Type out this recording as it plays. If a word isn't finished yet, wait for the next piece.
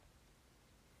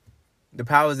The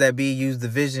powers that be use the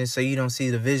vision so you don't see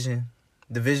the vision.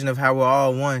 The vision of how we're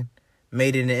all one,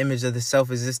 made in the image of the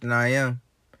self-existent I am.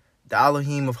 The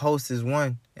Elohim of hosts is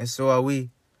one, and so are we.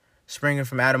 Springing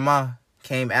from Adamah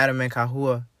came Adam and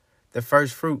Kahua, the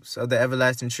first fruits of the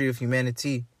everlasting tree of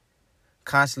humanity.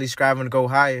 Constantly striving to go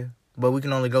higher, but we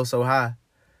can only go so high.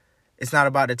 It's not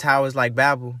about the towers like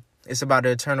Babel. It's about the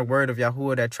eternal word of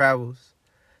Yahuwah that travels.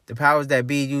 The powers that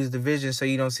be use the vision so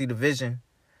you don't see the vision.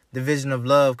 The vision of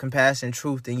love, compassion,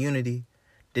 truth, and unity.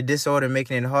 The disorder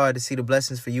making it hard to see the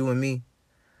blessings for you and me.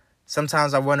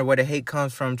 Sometimes I wonder where the hate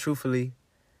comes from, truthfully.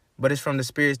 But it's from the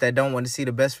spirits that don't want to see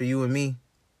the best for you and me.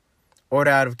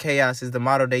 Order out of chaos is the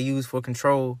motto they use for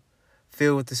control.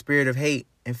 Filled with the spirit of hate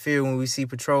and fear when we see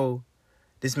patrol.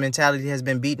 This mentality has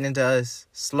been beaten into us.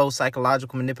 Slow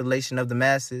psychological manipulation of the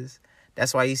masses.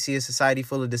 That's why you see a society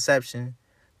full of deception.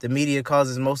 The media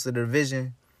causes most of the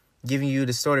division, giving you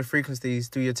distorted frequencies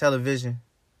through your television.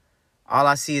 All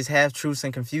I see is half-truths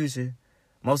and confusion.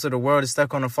 Most of the world is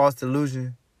stuck on a false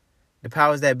delusion. The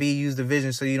powers that be use the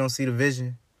vision so you don't see the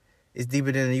vision. It's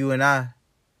deeper than you and I.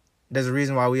 There's a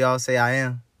reason why we all say I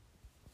am.